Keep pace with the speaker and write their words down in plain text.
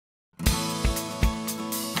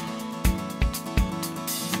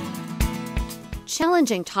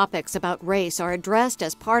Challenging topics about race are addressed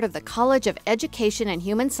as part of the College of Education and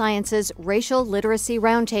Human Sciences Racial Literacy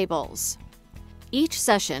Roundtables. Each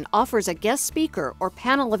session offers a guest speaker or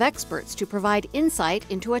panel of experts to provide insight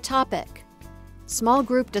into a topic. Small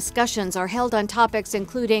group discussions are held on topics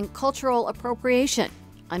including cultural appropriation,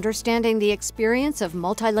 understanding the experience of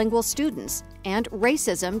multilingual students, and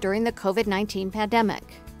racism during the COVID-19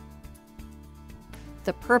 pandemic.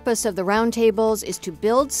 The purpose of the roundtables is to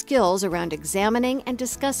build skills around examining and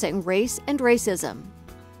discussing race and racism.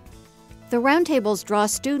 The roundtables draw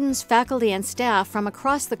students, faculty, and staff from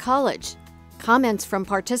across the college. Comments from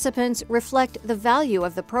participants reflect the value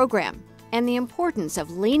of the program and the importance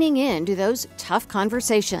of leaning into those tough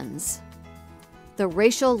conversations. The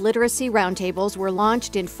Racial Literacy Roundtables were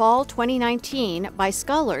launched in fall 2019 by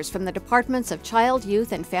scholars from the Departments of Child,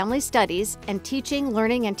 Youth, and Family Studies and Teaching,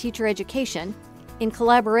 Learning, and Teacher Education in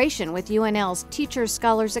collaboration with UNL's Teachers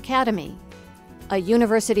Scholars Academy. A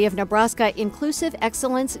University of Nebraska Inclusive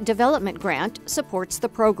Excellence Development Grant supports the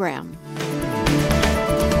program.